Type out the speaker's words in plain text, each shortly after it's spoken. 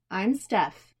I'm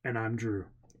Steph. And I'm Drew.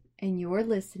 And you're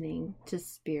listening to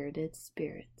Spirited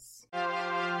Spirits.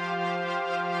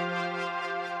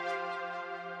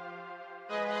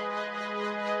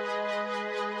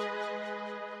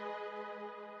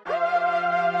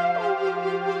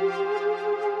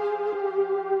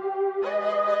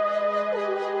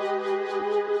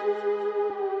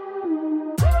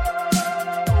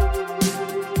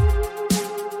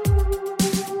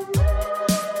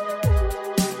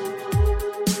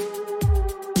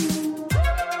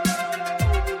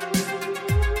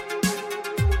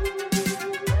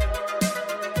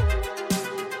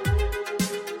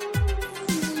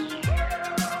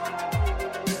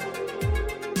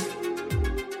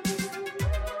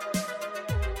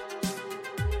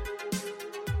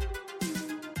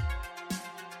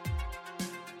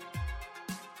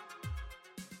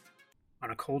 On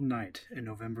a cold night in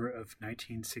November of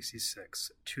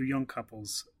 1966, two young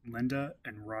couples, Linda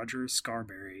and Roger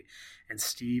Scarberry and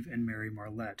Steve and Mary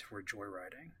Marlette, were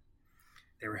joyriding.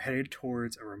 They were headed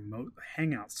towards a remote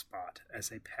hangout spot as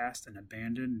they passed an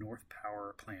abandoned North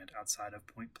Power plant outside of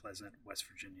Point Pleasant, West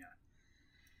Virginia.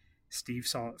 Steve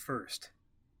saw it first,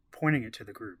 pointing it to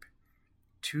the group.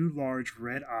 Two large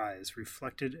red eyes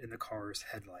reflected in the car's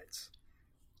headlights.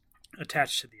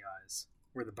 Attached to the eyes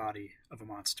were the body of a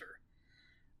monster.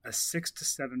 A 6 to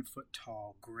 7 foot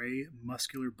tall, gray,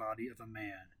 muscular body of a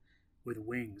man with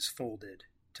wings folded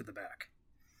to the back.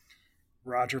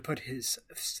 Roger put his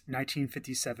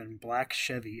 1957 black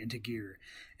Chevy into gear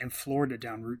and floored it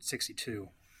down Route 62.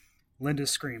 Linda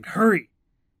screamed, "Hurry!"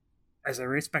 As they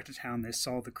raced back to town, they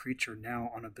saw the creature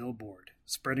now on a billboard,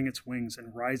 spreading its wings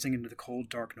and rising into the cold,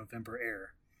 dark November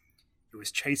air. It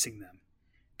was chasing them,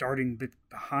 darting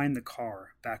behind the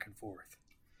car, back and forth.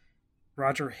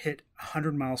 Roger hit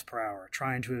 100 miles per hour,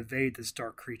 trying to evade this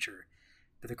dark creature,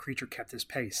 but the creature kept his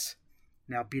pace,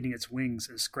 now beating its wings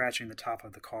and scratching the top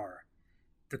of the car.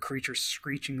 The creature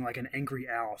screeching like an angry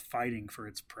owl fighting for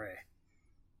its prey.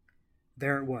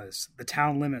 There it was, the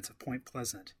town limits of Point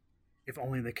Pleasant. If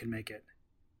only they could make it.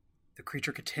 The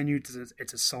creature continued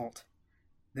its assault.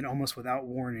 Then, almost without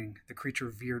warning, the creature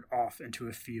veered off into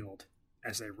a field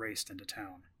as they raced into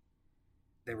town.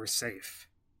 They were safe.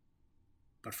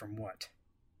 But from what?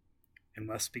 And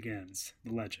thus begins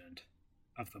the legend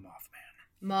of the Mothman.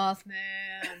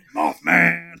 Mothman.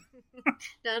 Mothman!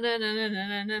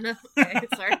 No. Okay,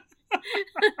 sorry.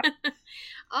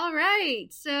 All right.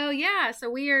 So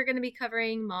we are going to be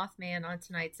covering Mothman on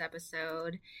tonight's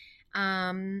episode.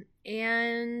 And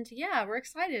we're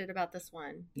excited about this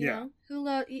one. You know,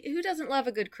 who doesn't love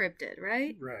a good cryptid,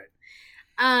 right? Right.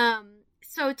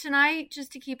 So tonight,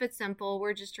 just to keep it simple,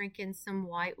 we're just drinking some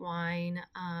white wine.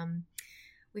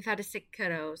 We've had a sick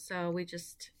kiddo, so we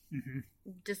just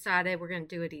decided we're going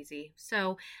to do it easy.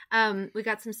 So we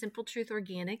got some Simple Truth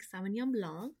Organic Sauvignon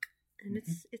Blanc, and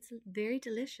it's very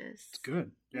delicious. It's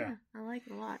good. Yeah. I like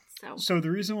it a lot. So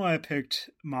the reason why I picked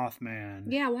Mothman...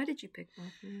 Yeah, why did you pick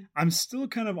Mothman? I'm still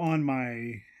kind of on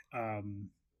my...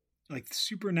 like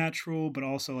supernatural, but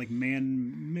also like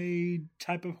man-made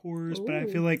type of horrors. Ooh. But I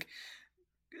feel like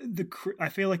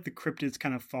the cryptids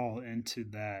kind of fall into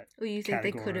that. Oh, you think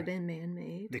category. They could have been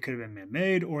man-made? They could have been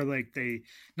man-made, or like they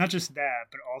not just that,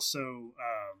 but also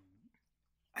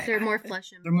they're more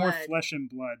flesh and blood. They're more flesh and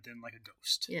blood than like a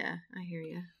ghost. Yeah, I hear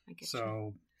you. I get you.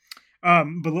 So,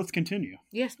 but let's continue.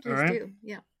 Yes, please do.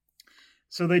 Yeah.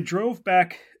 So they drove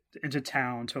back into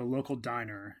town to a local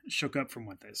diner, shook up from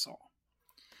what they saw.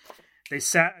 They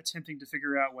sat attempting to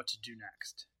figure out what to do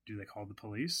next. Do they call the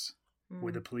police?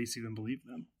 Would the police even believe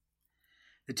them?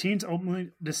 The teens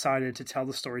ultimately decided to tell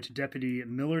the story to Deputy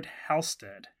Millard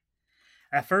Halstead.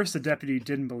 At first, the deputy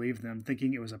didn't believe them,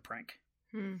 thinking it was a prank.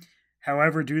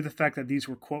 However, due to the fact that these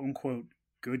were quote-unquote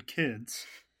good kids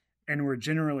and were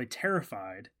generally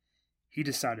terrified, he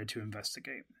decided to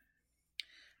investigate.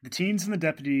 The teens and the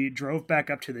deputy drove back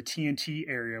up to the TNT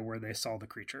area where they saw the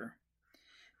creature.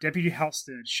 Deputy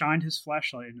Halstead shined his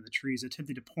flashlight into the trees,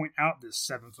 attempting to point out this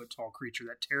 7-foot-tall creature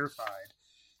that terrified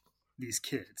these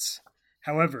kids.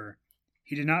 However,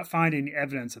 he did not find any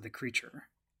evidence of the creature.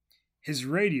 His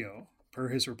radio, per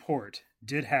his report,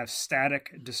 did have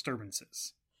static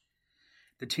disturbances.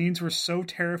 The teens were so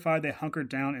terrified they hunkered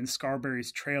down in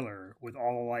Scarberry's trailer with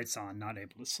all the lights on, not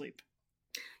able to sleep.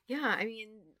 Yeah, I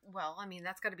mean,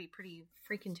 that's got to be pretty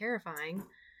freaking terrifying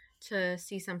to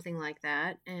see something like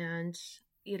that. And,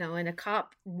 you know, and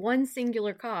one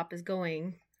singular cop is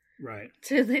going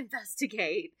to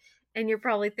investigate. And you're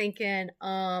probably thinking,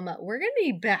 we're going to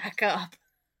need backup.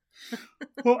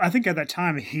 Well, I think at that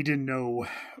time he didn't know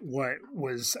what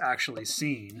was actually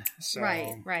seen. So.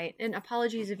 Right. And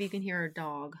apologies if you can hear a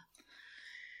dog.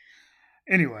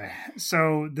 Anyway,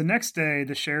 so the next day,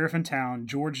 the sheriff in town,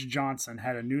 George Johnson,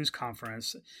 had a news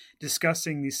conference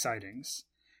discussing these sightings.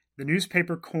 The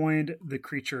newspaper coined the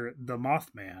creature the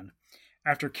Mothman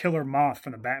after Killer Moth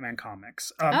from the Batman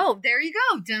comics. There you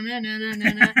go.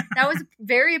 That was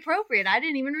very appropriate. I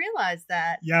didn't even realize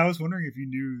that. Yeah, I was wondering if you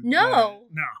knew. No.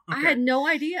 No. Okay. I had no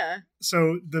idea.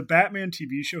 So the Batman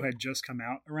TV show had just come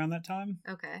out around that time.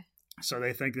 Okay. So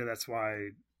they think that that's why,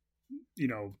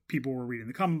 people were reading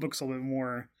the comic books a little bit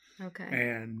more. Okay.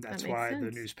 And that's why sense.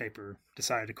 the newspaper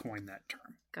decided to coin that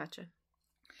term. Gotcha.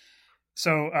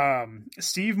 So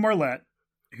Steve Marlette,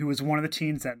 who was one of the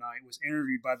teens that night, was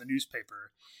interviewed by the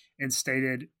newspaper and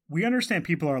stated, "We understand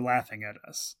people are laughing at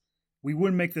us. We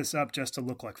wouldn't make this up just to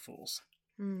look like fools."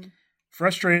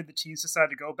 Frustrated, the teens decided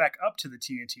to go back up to the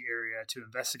TNT area to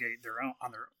investigate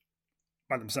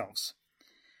by themselves.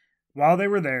 While they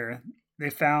were there, they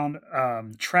found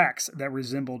tracks that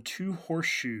resembled two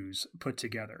horseshoes put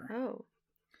together. Oh.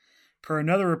 Per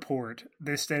another report,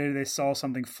 they stated they saw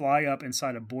something fly up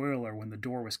inside a boiler when the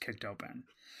door was kicked open.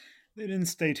 They didn't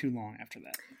stay too long after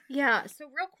that. Yeah, so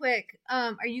real quick,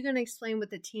 are you going to explain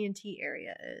what the TNT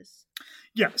area is?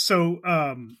 Yeah, so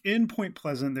in Point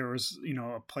Pleasant, there was,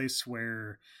 a place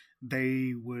where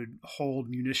they would hold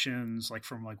munitions like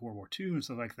from like World War II and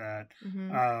stuff like that.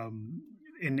 Mm-hmm.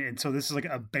 And so this is like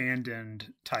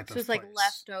abandoned type of place. So it's like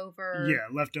leftover. Yeah,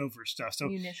 leftover stuff. So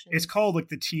munitions. It's called like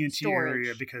the TNT storage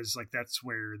area because like that's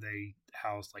where they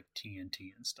house like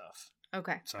TNT and stuff.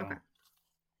 Okay. So. Okay.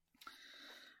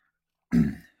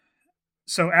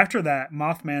 So after that,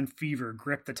 Mothman fever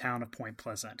gripped the town of Point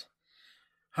Pleasant.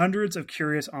 Hundreds of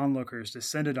curious onlookers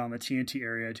descended on the TNT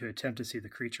area to attempt to see the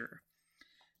creature.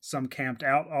 Some camped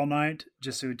out all night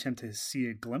just to attempt to see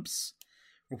a glimpse.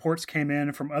 Reports came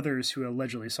in from others who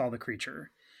allegedly saw the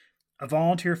creature. A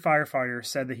volunteer firefighter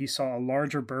said that he saw a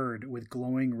larger bird with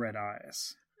glowing red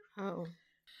eyes. Oh.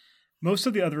 Most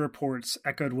of the other reports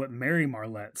echoed what Mary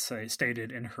Marlette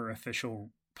stated in her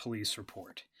official police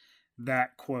report.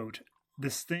 That, quote,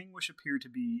 "This thing which appeared to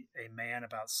be a man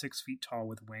about 6 feet tall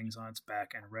with wings on its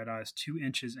back and red eyes 2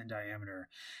 inches in diameter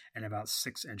and about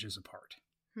 6 inches apart."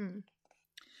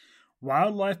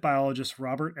 Wildlife biologist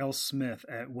Robert L. Smith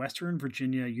at Western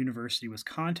Virginia University was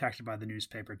contacted by the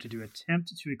newspaper to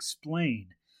attempt to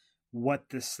explain what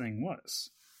this thing was.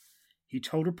 He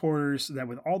told reporters that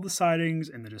with all the sightings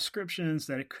and the descriptions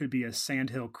that it could be a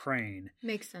sandhill crane.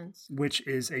 Makes sense. Which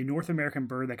is a North American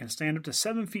bird that can stand up to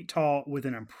 7 feet tall with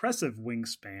an impressive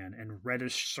wingspan and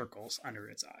reddish circles under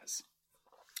its eyes.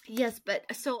 Yes, but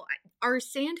so are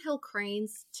sandhill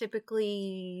cranes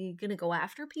typically going to go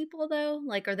after people though?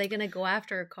 Like, are they going to go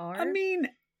after a car? I mean,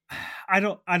 I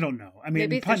don't know. I mean,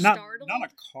 maybe if they're startled?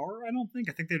 Not a car. I don't think.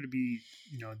 I think that would be,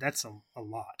 that's a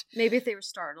lot. Maybe if they were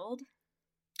startled.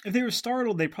 If they were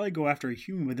startled, they'd probably go after a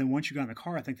human. But then once you got in the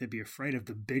car, I think they'd be afraid of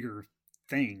the bigger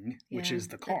thing, which is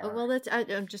the car. Well,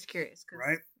 I'm just curious,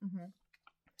 right? Mm-hmm.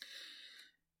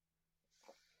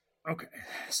 Okay,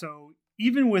 so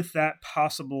even with that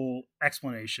possible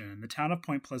explanation, the town of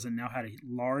Point Pleasant now had a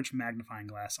large magnifying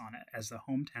glass on it as the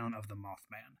hometown of the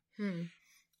Mothman.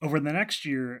 Over the next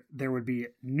year, there would be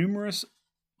numerous,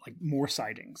 more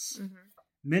sightings. Mm-hmm.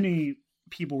 Many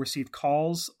people received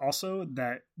calls also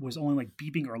that was only like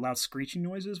beeping or loud screeching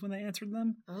noises when they answered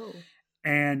them. Oh.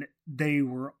 And they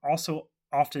were also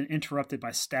often interrupted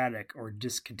by static or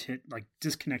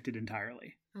disconnected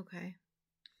entirely. Okay.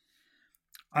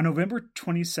 On November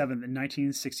 27th,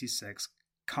 1966,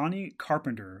 Connie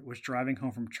Carpenter was driving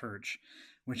home from church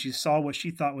when she saw what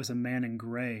she thought was a man in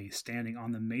gray standing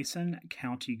on the Mason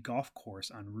County golf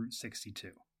course on Route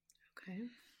 62. Okay.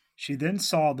 She then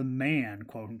saw the man,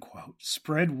 quote unquote,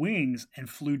 spread wings and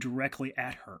flew directly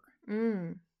at her.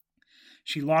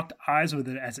 She locked eyes with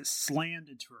it as it slammed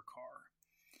into her car.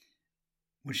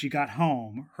 When she got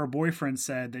home, her boyfriend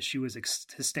said that she was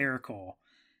hysterical,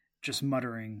 just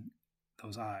muttering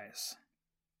those eyes.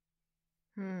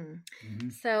 Mm-hmm.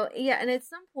 So, yeah, and at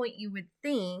some point you would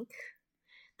think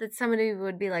that somebody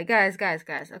would be like, guys,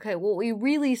 okay, what we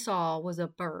really saw was a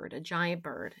bird, a giant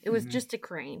bird. It was just a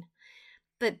crane.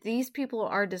 But these people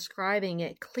are describing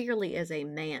it clearly as a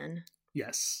man.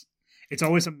 Yes. It's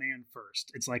always a man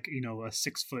first. It's like, a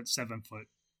 6 foot, 7 foot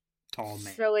tall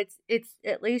man. So it's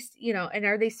at least, and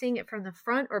are they seeing it from the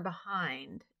front or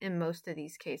behind in most of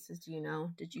these cases? Do you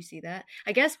know? Did you see that?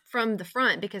 I guess from the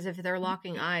front, because if they're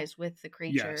locking eyes with the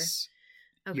creature. Yes.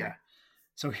 Okay. Yeah.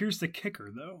 So here's the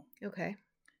kicker, though. Okay.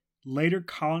 Later,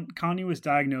 Connie was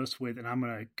diagnosed with, and I'm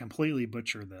going to completely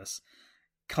butcher this,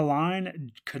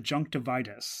 Caline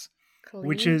conjunctivitis,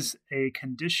 which is a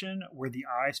condition where the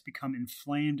eyes become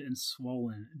inflamed and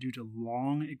swollen due to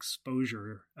long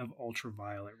exposure of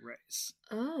ultraviolet rays.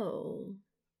 Oh.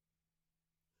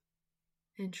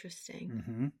 Interesting.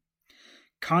 Mm-hmm.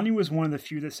 Connie was one of the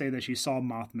few that say that she saw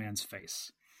Mothman's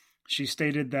face. She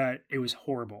stated that it was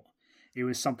horrible. It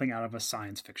was something out of a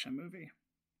science fiction movie.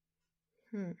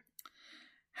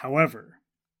 However,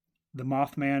 the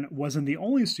Mothman wasn't the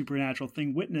only supernatural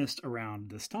thing witnessed around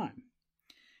this time.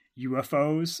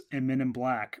 UFOs and men in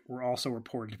black were also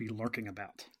reported to be lurking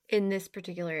about. In this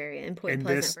particular area, in Point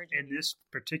Pleasant, Virginia. In this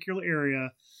particular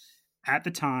area, at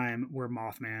the time where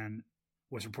Mothman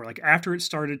was reported, like after it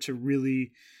started to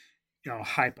really,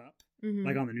 hype up,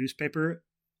 like on the newspaper,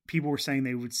 people were saying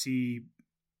they would see,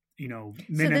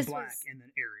 men in black in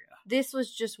the area. This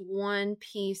was just one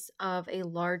piece of a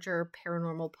larger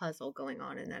paranormal puzzle going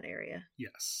on in that area.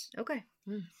 Yes. Okay.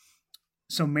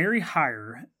 So Mary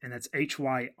Hyre, and that's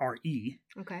Hyre,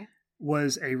 okay,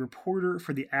 was a reporter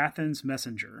for the Athens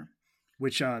Messenger,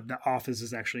 which the office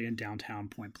is actually in downtown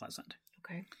Point Pleasant.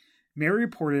 Okay. Mary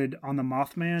reported on the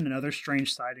Mothman and other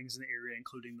strange sightings in the area,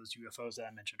 including those UFOs that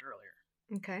I mentioned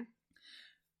earlier. Okay.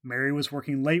 Mary was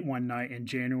working late one night in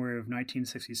January of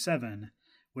 1967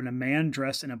 when a man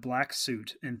dressed in a black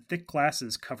suit and thick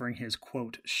glasses covering his,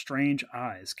 quote, strange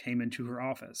eyes came into her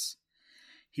office.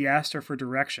 He asked her for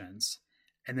directions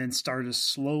and then started to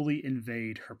slowly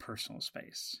invade her personal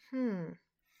space.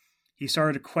 He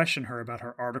started to question her about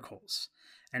her articles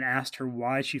and asked her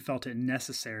why she felt it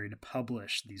necessary to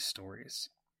publish these stories.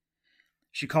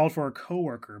 She called for a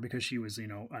coworker because she was,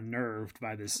 unnerved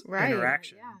by this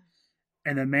interaction. Yeah.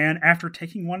 And the man, after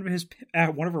taking one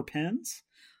of her pens,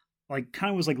 kind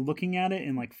of was looking at it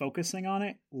and focusing on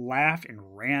it, laughed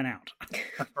and ran out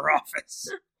of her office.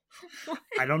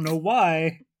 I don't know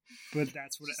why, but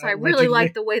that's what I really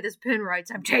like the way this pen writes.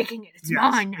 I'm taking it. It's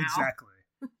mine now. Exactly.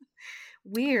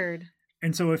 Weird.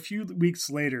 And so a few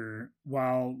weeks later,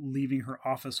 while leaving her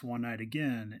office one night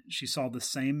again, she saw the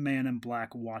same man in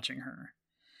black watching her.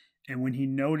 And when he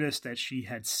noticed that she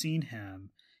had seen him,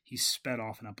 he sped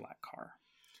off in a black car.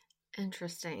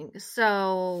 Interesting.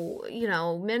 So,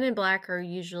 men in black are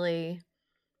usually...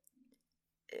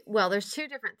 Well, there's two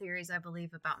different theories, I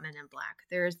believe, about men in black.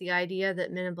 There's the idea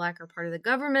that men in black are part of the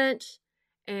government,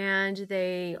 and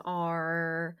they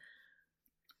are...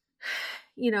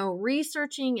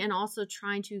 researching and also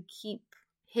trying to keep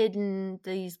hidden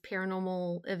these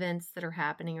paranormal events that are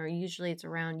happening, or usually it's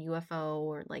around UFO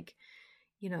or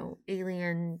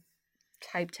alien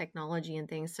type technology and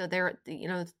things. So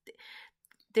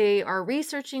they are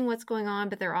researching what's going on,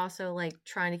 but they're also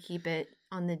trying to keep it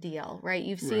on the DL, right?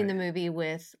 You've seen the movie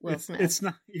with Will Smith. It's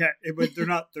not, but they're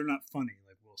not funny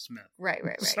like Will Smith.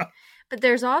 Right. So. But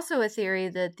there's also a theory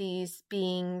that these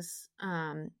beings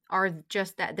are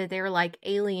just that they're like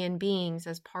alien beings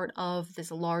as part of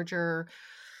this larger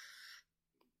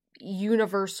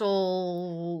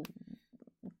universal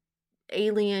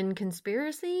alien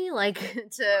conspiracy, and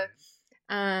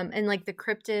the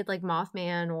cryptid, like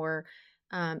Mothman or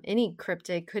any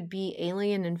cryptid could be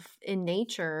alien in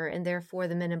nature, and therefore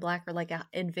the men in black are like an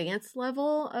advanced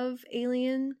level of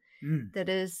alien that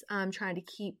is trying to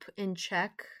keep in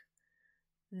check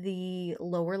the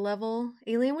lower level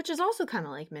alien, which is also kind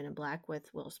of like Men in Black with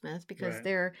Will Smith, because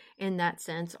they're in that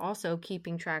sense also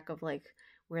keeping track of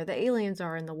where the aliens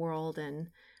are in the world. And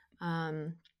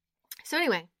so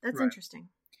anyway, that's interesting.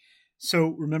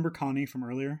 So remember Connie from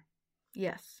earlier?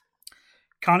 Yes.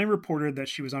 Connie reported that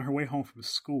she was on her way home from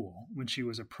school when she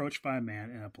was approached by a man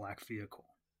in a black vehicle.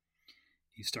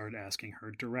 He started asking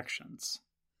her directions.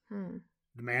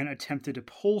 The man attempted to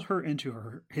pull her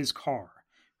into his car,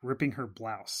 ripping her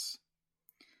blouse.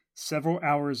 Several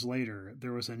hours later,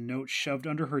 there was a note shoved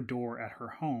under her door at her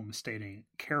home stating,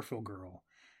 "Careful, girl.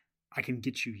 I can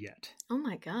get you yet." Oh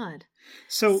my God.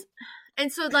 So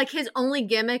his only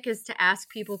gimmick is to ask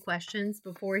people questions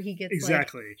before he gets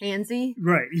handsy.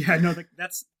 Right. Yeah, no,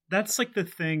 that's the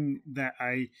thing that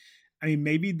I mean,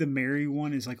 maybe the Mary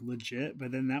one is legit,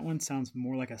 but then that one sounds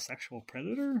more like a sexual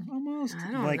predator almost.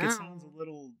 I don't know. It sounds a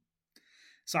little.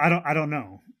 So I don't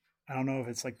know. I don't know if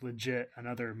it's legit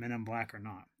another Men in Black or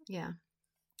not. Yeah.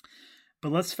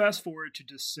 But let's fast forward to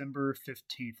December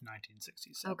 15th,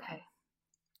 1967.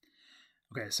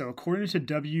 Okay, so according to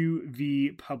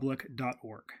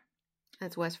wvpublic.org.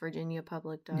 That's West Virginia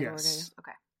Public.org. Yes.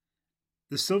 Okay.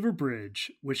 The Silver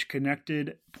Bridge, which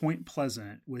connected Point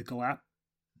Pleasant with Gallipolis,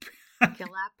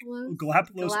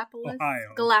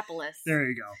 Ohio. Gallipolis. There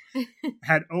you go.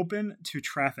 Had opened to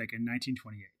traffic in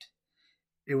 1928.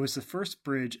 It was the first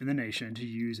bridge in the nation to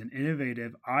use an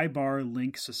innovative I-bar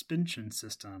link suspension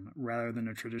system rather than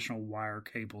a traditional wire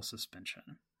cable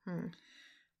suspension.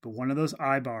 But one of those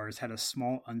I-bars had a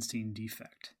small unseen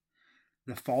defect.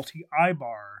 The faulty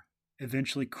I-bar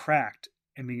eventually cracked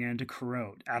and began to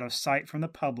corrode, out of sight from the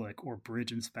public or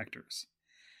bridge inspectors.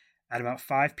 At about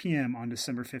 5 p.m. on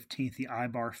December 15th, the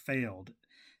I-bar failed,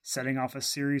 setting off a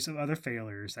series of other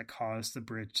failures that caused the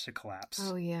bridge to collapse.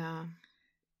 Oh, yeah.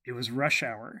 It was rush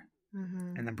hour,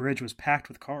 and the bridge was packed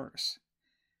with cars.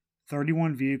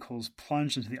 31 vehicles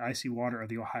plunged into the icy water of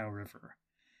the Ohio River.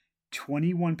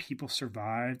 21 people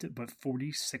survived, but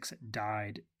 46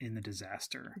 died in the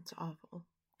disaster. It's awful.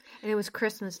 And it was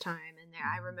Christmas time, and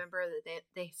I remember that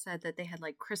they said that they had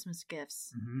like Christmas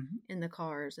gifts in the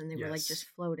cars, and they were like just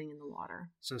floating in the water.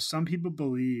 So some people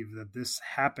believe that this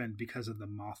happened because of the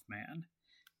Mothman,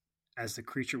 as the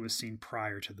creature was seen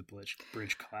prior to the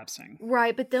bridge collapsing.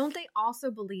 Right, but don't they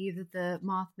also believe that the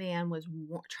Mothman was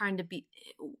trying to be...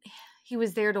 He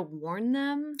was there to warn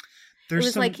them? It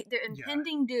was like the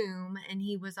impending doom, and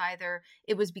he was either...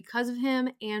 It was because of him,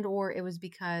 and or it was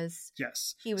because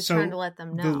he was trying to let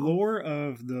them know. The lore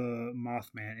of the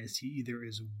Mothman is he either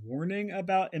is warning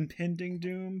about impending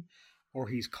doom, or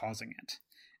he's causing it.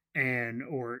 And,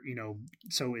 or, you know,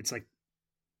 so it's like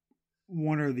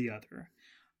one or the other.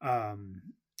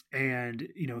 And,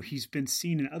 you know, he's been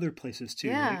seen in other places too.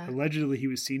 Yeah. Like, allegedly he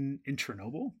was seen in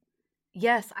Chernobyl.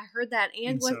 Yes, I heard that.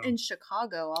 And was in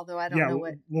Chicago, although I don't know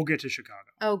what. We'll get to Chicago.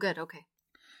 Oh, good. Okay.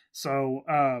 So,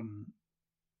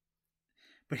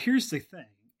 but here's the thing,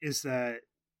 is that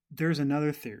there's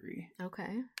another theory.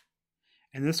 Okay.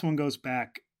 And this one goes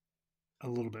back a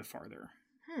little bit farther.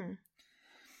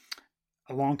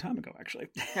 A long time ago, actually.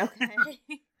 Okay.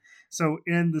 So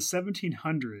in the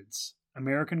 1700s,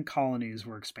 American colonies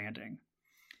were expanding,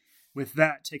 with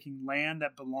that taking land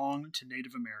that belonged to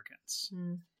Native Americans.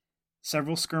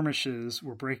 Several skirmishes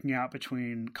were breaking out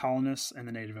between colonists and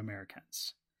the Native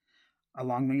Americans.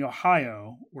 Along the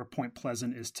Ohio, where Point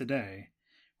Pleasant is today,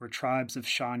 were tribes of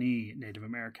Shawnee Native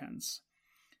Americans.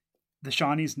 The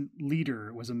Shawnee's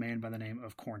leader was a man by the name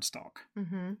of Cornstalk.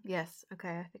 Yes.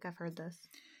 Okay. I think I've heard this.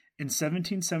 In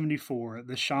 1774,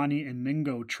 the Shawnee and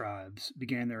Mingo tribes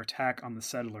began their attack on the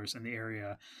settlers in the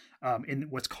area in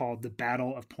what's called the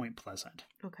Battle of Point Pleasant.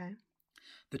 Okay.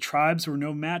 The tribes were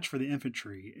no match for the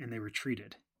infantry, and they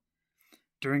retreated.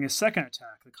 During a second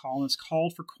attack, the colonists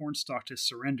called for Cornstalk to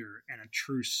surrender, and a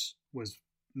truce was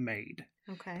made.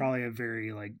 Okay. Probably a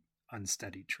very,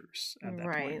 unsteady truce at that point.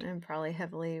 Right, and probably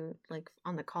heavily,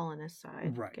 on the colonist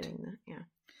side. Right. Yeah.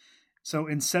 So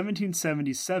in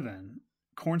 1777...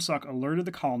 Cornstalk alerted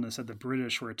the colonists that the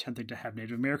British were attempting to have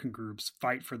Native American groups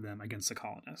fight for them against the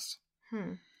colonists.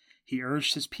 He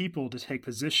urged his people to take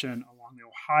position along the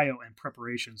Ohio in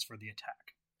preparations for the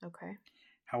attack. Okay.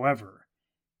 However,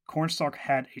 Cornstalk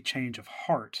had a change of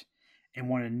heart and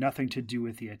wanted nothing to do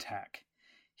with the attack.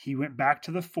 He went back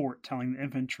to the fort telling the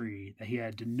infantry that he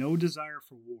had no desire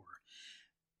for war,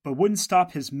 but wouldn't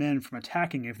stop his men from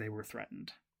attacking if they were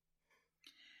threatened.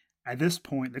 At this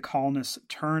point, the colonists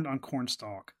turned on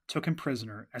Cornstalk, took him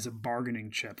prisoner as a bargaining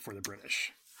chip for the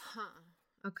British.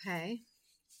 Okay.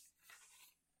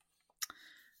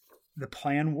 The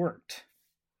plan worked,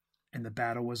 and the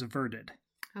battle was averted.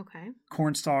 Okay.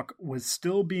 Cornstalk was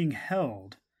still being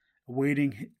held,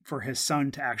 waiting for his son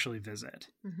to actually visit.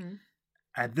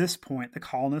 At this point, the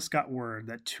colonists got word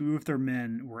that 2 of their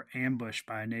men were ambushed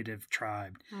by a native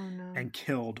tribe and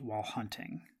killed while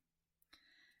hunting.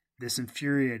 This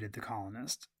infuriated the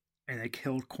colonists, and they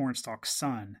killed Cornstalk's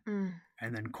son,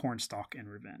 and then Cornstalk in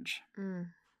revenge.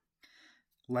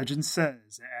 Legend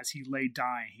says that as he lay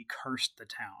dying, he cursed the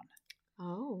town.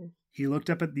 Oh. He looked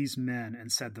up at these men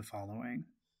and said the following: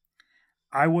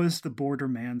 "I was the border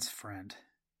man's friend.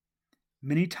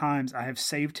 Many times I have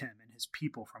saved him and his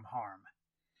people from harm.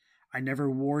 I never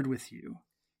warred with you,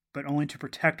 but only to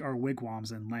protect our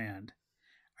wigwams and land.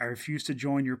 I refused to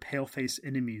join your pale-faced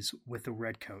enemies with the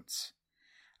redcoats.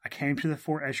 I came to the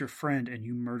fort as your friend, and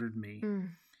you murdered me.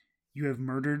 You have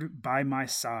murdered by my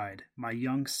side my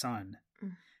young son.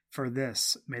 For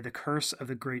this, may the curse of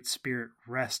the Great Spirit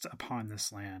rest upon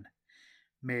this land.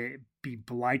 May it be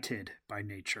blighted by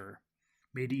nature.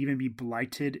 May it even be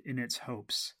blighted in its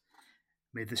hopes.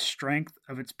 May the strength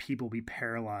of its people be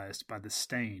paralyzed by the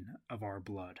stain of our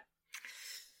blood."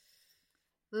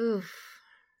 Oof.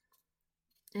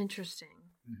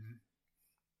 Interesting.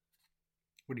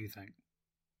 What do you think?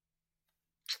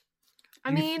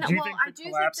 I do think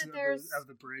that there's of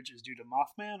the bridge is due to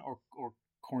Mothman or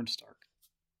Cornstalk?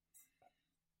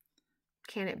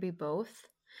 Can it be both?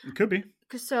 It could be.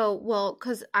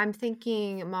 Because I'm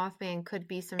thinking Mothman could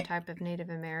be some type of Native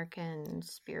American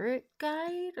spirit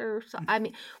guide or so. I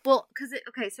mean, well,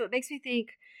 so it makes me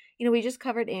think, we just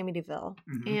covered Amityville,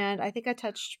 and I think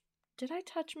did I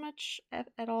touch much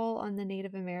at all on the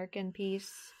Native American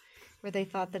piece where they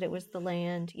thought that it was the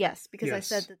land? Yes, because I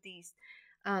said that these,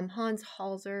 Hans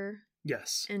Halser.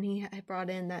 Yes. And he had brought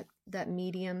in that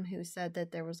medium who said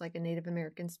that there was like a Native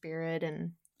American spirit,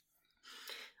 and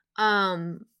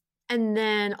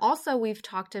then also we've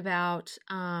talked about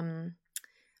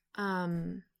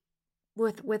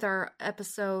with our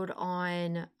episode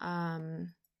on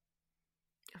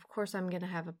of course I'm gonna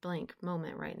have a blank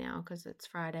moment right now because it's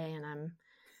Friday and I'm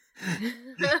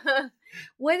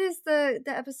what is the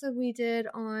episode we did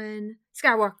on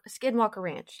Skinwalker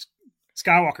Ranch?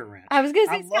 Skywalker Ranch. I was gonna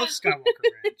say I love Skywalker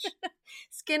Ranch.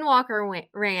 Skinwalker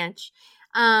Ranch,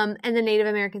 and the Native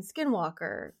American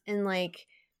Skinwalker, and like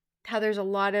how there's a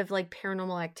lot of like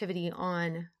paranormal activity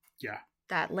on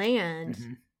that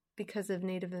land because of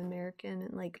Native American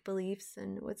and like beliefs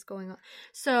and what's going on.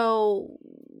 So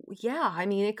yeah, I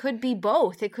mean, it could be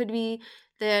both. It could be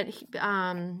that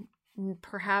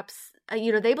perhaps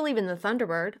they believe in the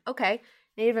Thunderbird. Okay,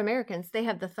 Native Americans, they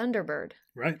have the Thunderbird.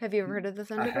 Right. Have you ever heard of the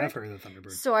Thunderbird? I have heard of the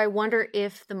Thunderbird. So I wonder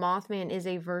if the Mothman is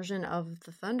a version of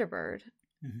the Thunderbird,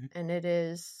 and it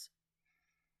is,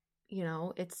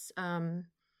 it's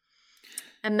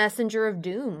a messenger of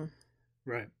doom,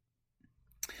 right,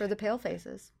 for the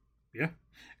Palefaces. Yeah,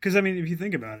 because I mean, if you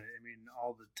think about it, I mean,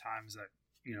 all the times that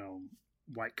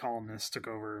white colonists took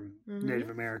over Native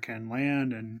American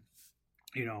land, and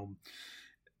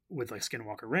with like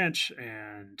Skinwalker Ranch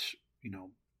and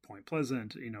Point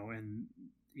Pleasant, and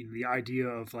the idea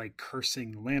of like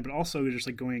cursing the land, but also just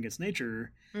like going against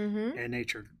nature, and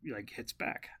nature like hits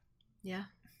back. Yeah,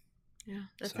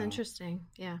 that's interesting.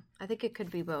 Yeah, I think it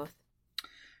could be both.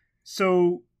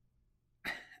 So,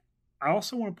 I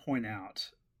also want to point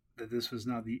out that this was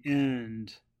not the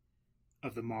end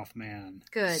of the Mothman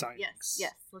sightings.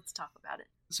 Yes, let's talk about it.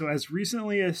 So, as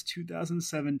recently as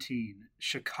 2017,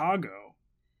 Chicago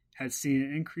had seen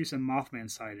an increase in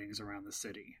Mothman sightings around the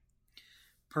city.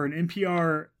 Per an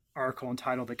NPR article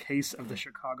entitled "The Case of the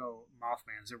Chicago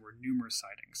Mothmans," there were numerous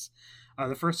sightings.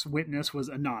 The first witness was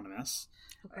anonymous.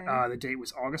 Okay. The date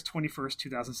was August 21st,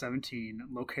 2017,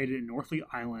 located in Northleigh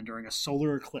Island during a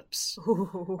solar eclipse.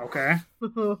 Ooh. Okay?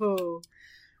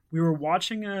 We were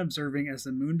watching and observing as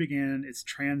the moon began its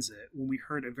transit when we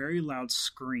heard a very loud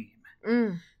scream.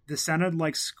 This sounded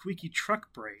like squeaky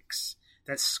truck brakes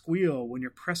that squeal when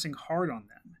you're pressing hard on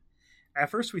them.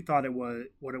 At first we thought it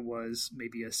was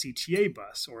maybe a CTA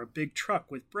bus or a big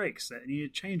truck with brakes that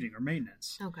needed changing or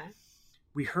maintenance. Okay.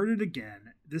 We heard it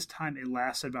again. This time it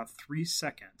lasted about 3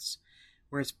 seconds,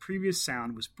 whereas previous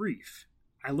sound was brief.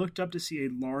 I looked up to see a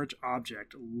large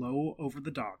object low over the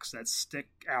docks that stick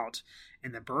out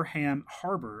in the Burham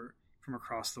Harbor from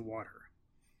across the water.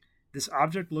 This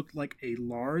object looked like a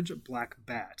large black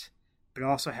bat, but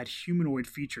also had humanoid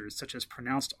features such as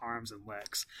pronounced arms and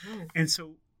legs. And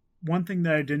so one thing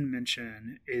that I didn't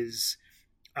mention is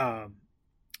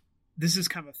this is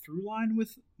kind of a through line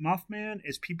with Mothman,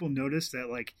 is people notice that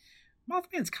like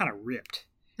Mothman's kind of ripped.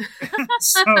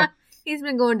 So he's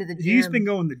been going to the gym. He's been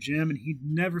going to the gym, and he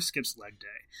never skips leg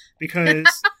day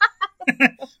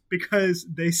because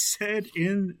they said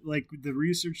in like the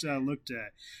research that I looked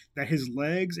at that his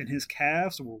legs and his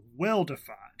calves were well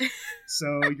defined.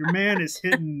 So your man is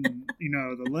hitting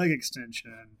the leg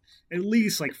extension at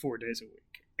least like 4 days a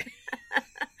week.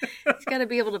 He's got to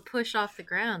be able to push off the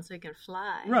ground so he can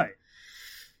fly. Right.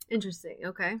 Interesting.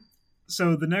 Okay.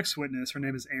 So the next witness, her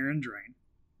name is Erin Drain.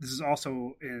 This is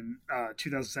also in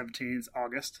 2017. It's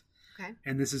August. Okay.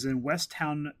 And this is in West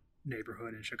Town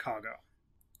neighborhood in Chicago.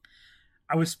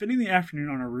 I was spending the afternoon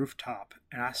on a rooftop,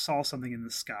 and I saw something in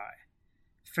the sky,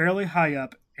 fairly high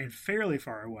up and fairly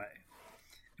far away.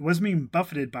 It wasn't being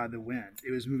buffeted by the wind.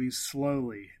 It was moving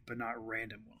slowly, but not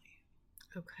randomly.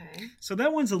 Okay. So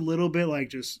that one's a little bit like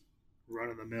just run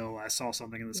of the mill. I saw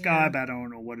something in the sky, but I don't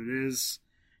know what it is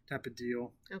type of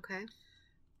deal. Okay.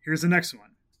 Here's the next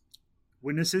one.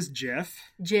 Witness is Jeff.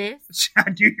 I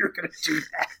knew you were going to do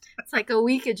that. It's like a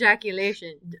weak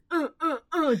ejaculation.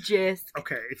 Jeff.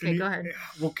 Okay. Go ahead.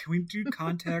 Well, can we do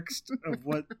context of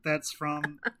what that's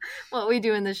from? What We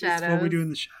Do in the Shadows. It's What We Do in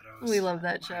the Shadows. We love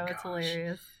that show. It's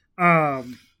hilarious.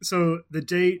 So the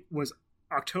date was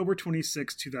October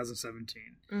 26, 2017.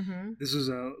 Mm-hmm. This was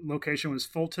location was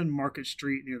Fulton Market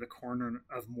Street near the corner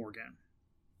of Morgan.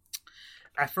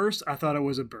 At first, I thought it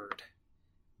was a bird,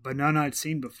 but none I'd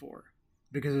seen before,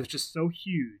 because it was just so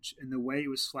huge in the way it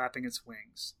was flapping its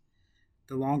wings.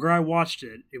 The longer I watched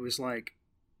it, it was like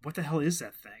what the hell is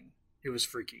that thing? It was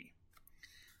freaky.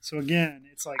 So again,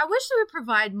 it's like... I wish they would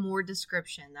provide more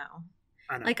description, though.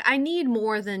 I know. Like, I need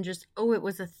more than just, oh, it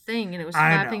was a thing and it was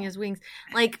flapping his wings.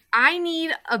 Like, I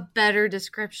need a better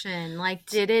description. Like,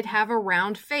 did it have a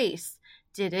round face?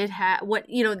 Did it have, what,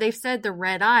 you know, they've said the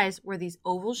red eyes, were these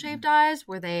oval-shaped eyes?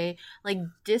 Were they, like,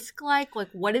 disc-like? Like,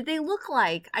 what did they look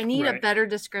like? I need a better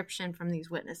description from these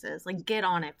witnesses. Like, get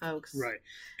on it, folks. Right.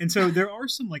 And so there are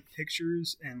some, like,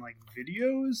 pictures and, like,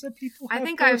 videos that people have I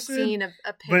think posted, I've seen a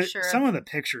picture. But some of the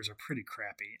pictures are pretty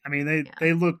crappy. I mean,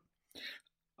 they look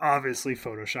obviously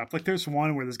photoshopped. Like, there's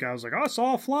one where this guy was like, oh, I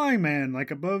saw a flying man,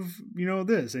 like, above, you know,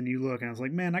 this. And you look, and I was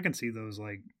like, man, I can see those,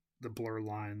 like, the blur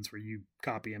lines where you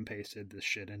copy and pasted this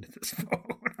shit into this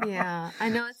phone. Yeah, I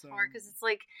know it's hard because it's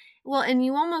like, well, and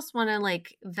you almost want to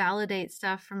like validate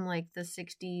stuff from like the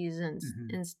 60s and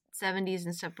 70s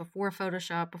and stuff before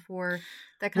Photoshop, before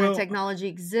that kind of technology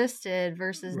existed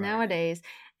versus nowadays.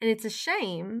 And it's a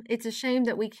shame. It's a shame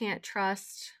that we can't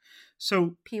trust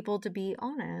people to be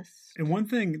honest. And one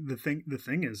thing, the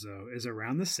thing is though, is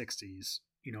around the 60s,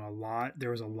 you know, there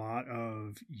was a lot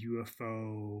of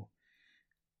UFO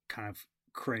kind of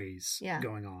craze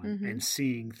going on and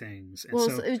seeing things. And well,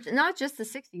 so it was not just the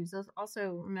 60s.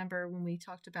 Also, remember when we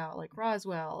talked about like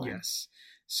Roswell? Yes.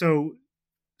 So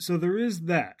there is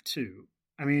that too.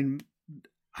 I mean,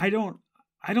 I don't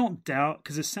doubt,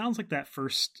 because it sounds like that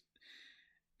first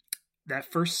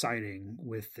sighting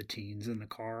with the teens in the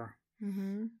car,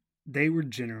 they were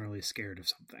generally scared of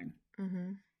something.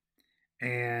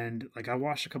 And like I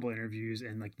watched a couple of interviews,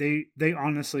 and like they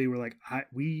honestly were like,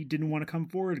 we didn't want to come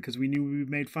forward because we knew we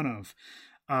made fun of,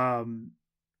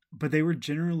 but they were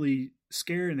generally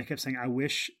scared, and they kept saying, "I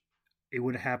wish it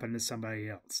would have happened to somebody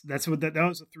else." That's what that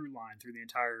was a through line through the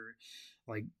entire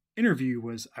like interview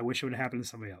was, I wish it would have happened to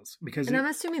somebody else. Because I'm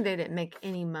assuming they didn't make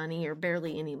any money or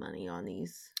barely any money on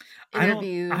these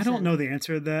interviews. I don't know the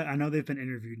answer to that. I know they've been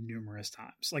interviewed numerous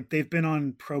times. Like they've been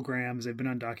on programs, they've been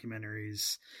on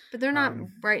documentaries. But they're not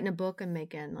writing a book and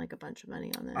making like a bunch of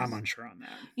money on this. I'm unsure on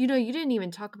that. You know, you didn't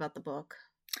even talk about the book.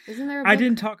 Isn't there a book? I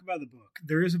didn't talk about the book.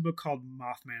 There is a book called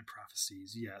Mothman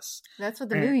Prophecies, yes. That's what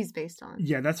the movie's based on.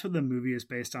 Yeah, that's what the movie is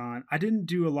based on. I didn't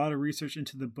do a lot of research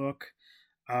into the book.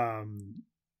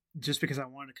 Just because I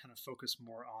wanted to kind of focus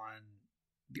more on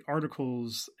the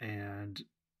articles and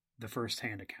the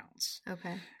firsthand accounts.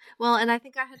 Okay. Well, and I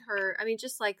think I had heard, I mean,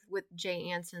 just like with Jay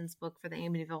Anson's book for the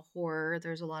Amityville Horror,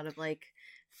 there's a lot of like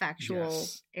factual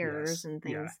errors and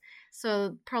things. Yeah.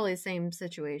 So probably the same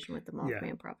situation with the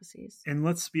Mothman Prophecies. And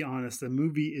let's be honest, the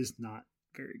movie is not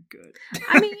very good.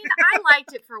 I mean, I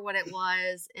liked it for what it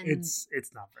was, and it's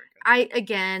not very good.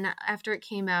 Again, after it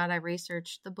came out, I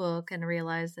researched the book and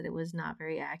realized that it was not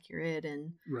very accurate,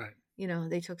 and you know,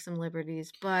 they took some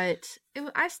liberties, but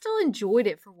I still enjoyed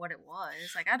it for what it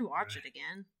was. Like, I'd watch it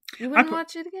again. You wouldn't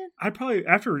watch it again? I'd probably,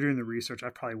 after doing the research,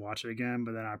 I'd probably watch it again,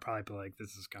 but then I'd probably be like,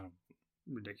 this is kind of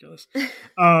ridiculous.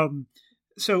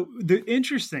 So the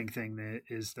interesting thing that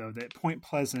is though that Point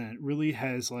Pleasant really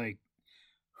has like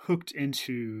hooked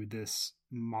into this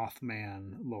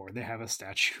Mothman lore. They have a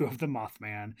statue of the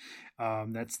Mothman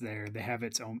that's there. They have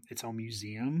its own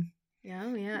museum.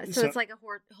 Yeah. So it's like a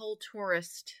whole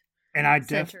tourist and I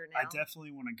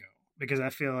definitely want to go because I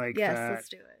feel like let's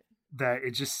do it. That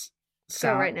it just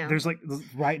sounds right now. There's like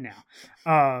right now.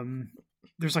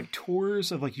 There's like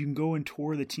tours of like you can go and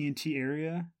tour the TNT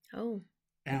area. Oh.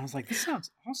 And I was like, this sounds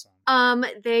awesome.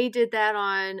 They did that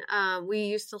on, we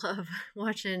used to love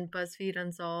watching BuzzFeed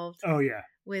Unsolved. Oh, yeah.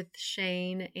 With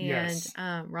Shane and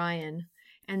Ryan.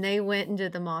 And they went and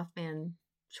did the Mothman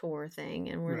tour thing.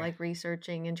 And we're like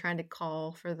researching and trying to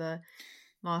call for the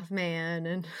Mothman.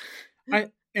 And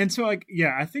I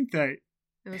think that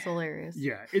it was hilarious.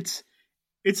 Yeah, it's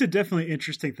a definitely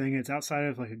interesting thing. It's outside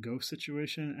of like a ghost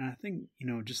situation. And I think, you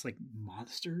know, just like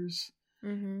monsters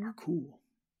are cool.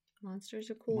 Monsters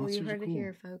are cool. You heard it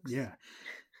here, folks. Yeah.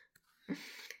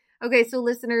 Okay, so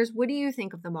listeners, what do you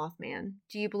think of the Mothman?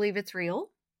 Do you believe it's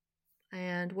real?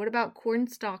 And what about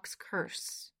Cornstalk's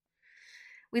curse?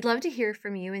 We'd love to hear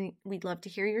from you, and we'd love to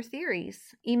hear your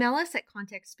theories. Email us at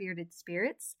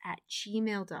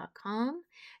contactspiritedspirits@gmail.com.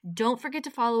 Don't forget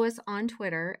to follow us on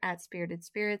Twitter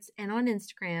 @spiritedspirits and on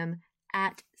Instagram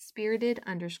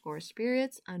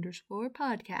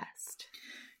 @spirited_spirits_podcast.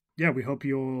 Yeah, we hope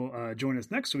you'll join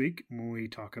us next week when we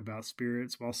talk about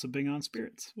spirits while sipping on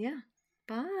spirits. Yeah.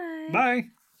 Bye. Bye.